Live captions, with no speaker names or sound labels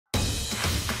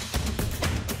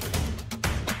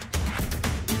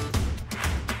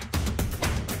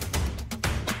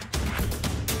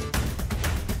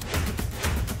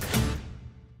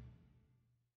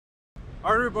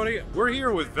All right, everybody, we're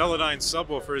here with Velodyne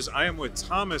Subwoofers. I am with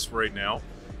Thomas right now.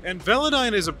 And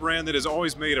Velodyne is a brand that has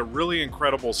always made a really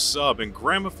incredible sub, and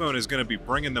Gramophone is going to be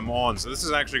bringing them on. So this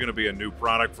is actually going to be a new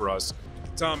product for us.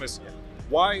 Thomas,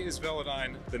 why is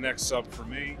Velodyne the next sub for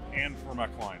me and for my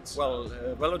clients? Well,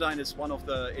 Velodyne is one of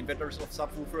the inventors of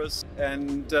subwoofers,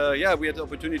 and yeah, we had the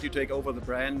opportunity to take over the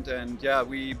brand, and yeah,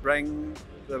 we bring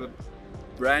the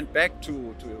brand back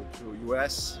to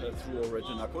US through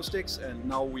Velodyne Acoustics, and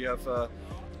now we have a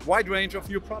wide range of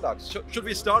new products. Should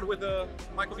we start with the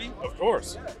MicroVee? Of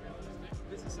course. Yeah.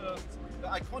 This is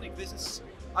iconic. This is,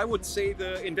 I would say,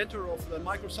 the inventor of the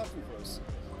micro subwoofers.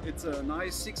 It's a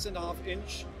nice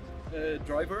 6.5-inch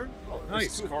driver. Oh,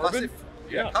 nice. Carbon? Passive,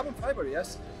 yeah, carbon fiber,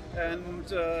 yes. And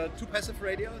two passive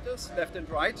radiators, left and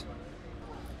right.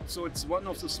 So it's one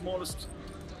of the smallest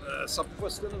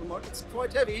subwoofers still in the market. It's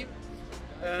quite heavy.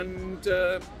 And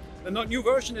the new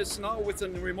version is now with a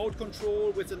remote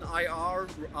control, with an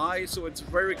eye, so it's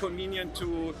very convenient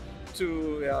to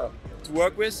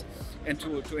work with and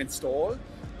to install.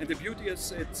 And the beauty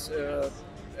is it's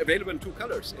available in two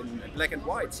colors, in black and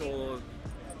white. So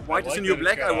white is the new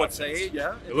black, I would say.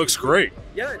 Yeah, it looks great.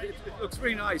 Yeah, it looks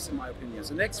really nice in my opinion.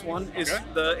 The next one is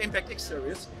the Impact X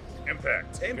series.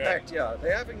 Impact. Impact, yeah.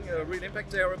 They're having a real impact.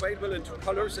 They are available in two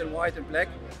colors, in white and black,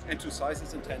 and two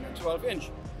sizes in 10 and 12 inch.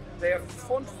 They have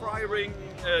front firing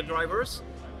drivers.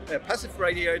 A passive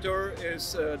radiator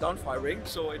is down firing,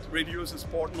 so it reduces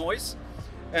port noise.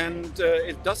 And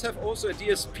it does have also a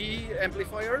DSP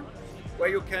amplifier, where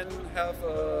you can have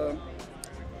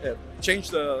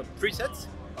change the presets,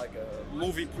 like a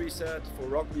movie preset for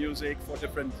rock music, for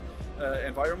different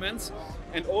environments,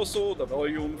 and also the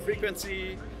volume,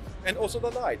 frequency, and also the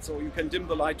light, so you can dim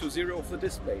the light to 0 of the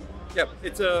display. Yeah,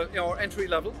 it's our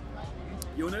entry-level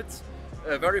units,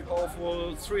 very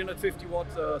powerful, 350 watt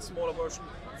smaller version,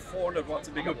 400 watts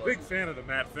a bigger. I'm a big fan of the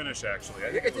matte finish, actually.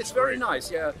 It's very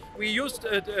nice. Yeah, we used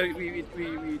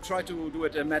we try to do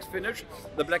it a matte finish,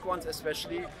 the black ones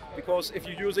especially, because if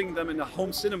you're using them in a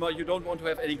home cinema, you don't want to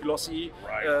have any glossy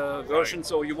version,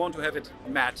 so you want to have it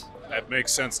matte. That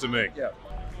makes sense to me. Yeah,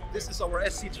 this is our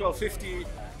SC1250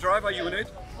 driver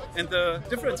unit. And the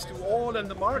difference to all in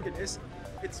the market is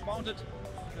it's mounted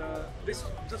this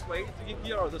way.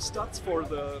 Here are the studs for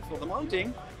the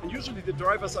mounting, and usually the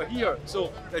drivers are here,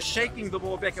 so they're shaking the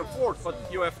ball back and forth, but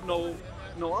you have no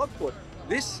output.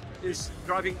 This is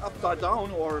driving upside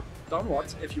down or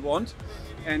downwards if you want,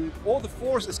 and all the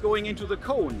force is going into the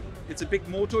cone. It's a big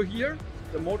motor here.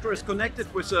 The motor is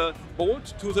connected with a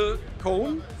bolt to the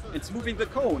cone. It's moving the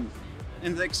cone.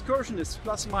 And the excursion is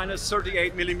plus minus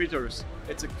 38 millimeters.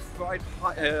 It's a quite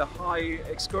high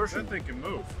excursion. That thing can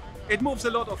move. It moves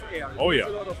a lot of air. A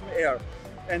lot of air.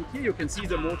 And here you can see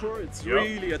the motor. It's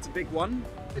it's a big one.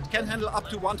 It can handle up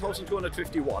to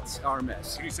 1,250 watts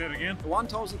RMS. Can you say it again?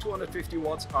 1,250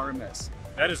 watts RMS.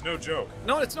 That is no joke.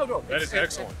 No, it's no joke. That is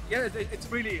excellent.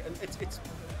 It's really, it's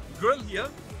grill here.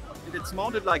 It's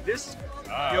mounted like this.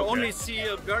 You only see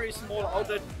a very small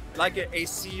outlet, like an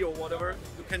AC or whatever.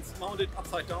 You can mount it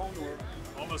upside down or...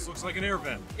 Almost looks like an air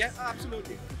vent. Yeah,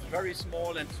 absolutely. It's very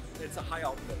small and it's a high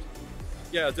output.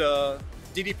 Yeah, the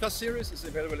DD Plus series is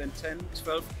available in 10,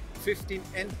 12, 15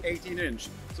 and 18 inch.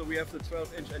 So we have the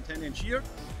 12 inch and 10 inch here.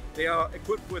 They are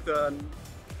equipped with a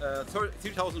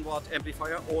 3000 watt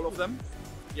amplifier, all of them.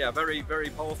 Yeah, very, very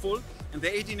powerful. And the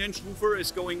 18-inch woofer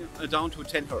is going down to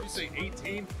 10 hertz. Did you say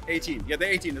 18? 18. Yeah, the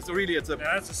 18. It's really that's a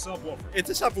subwoofer. It's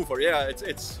a subwoofer. Yeah,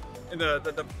 it's in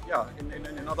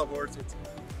in other words, it's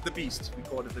the beast. We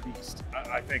call it the beast.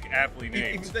 I think aptly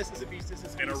named. Even this is a beast. This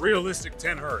is a beast. And a realistic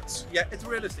 10 hertz. Yeah, it's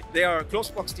realistic. They are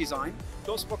closed box design.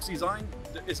 Closed box design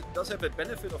does have a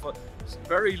benefit of a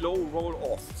very low roll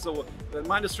off. So the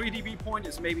minus 3 dB point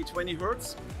is maybe 20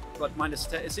 hertz, but minus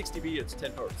 6 dB it's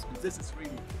 10 hertz. And this is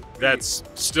really that's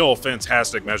still a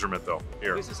fantastic measurement though,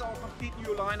 here. This is our complete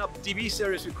new lineup, DB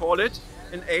series we call it,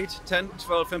 in 8, 10,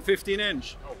 12 and 15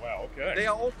 inch. Oh wow, okay. They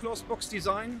are all closed box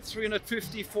design,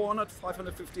 350, 400,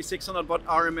 550, 600 watt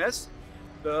RMS.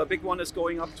 The big one is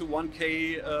going up to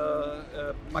 1K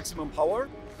maximum power.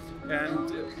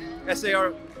 And as they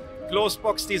are closed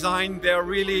box design, they're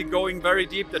really going very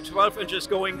deep. The 12 inch is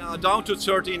going down to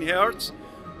 13 hertz.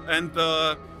 And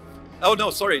oh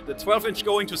no, sorry, the 12 inch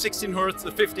going to 16 hertz,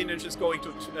 the 15 inch is going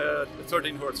to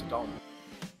 13 hertz down.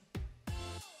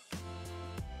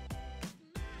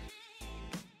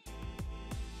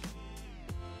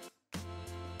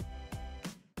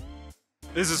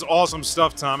 This is awesome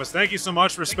stuff, Thomas. Thank you so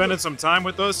much for spending some time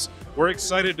with us. We're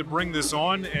excited to bring this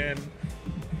on, and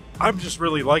I'm just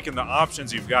really liking the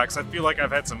options you've got because I feel like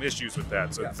I've had some issues with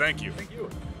that. So thank you. Thank you.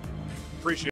 Appreciate it.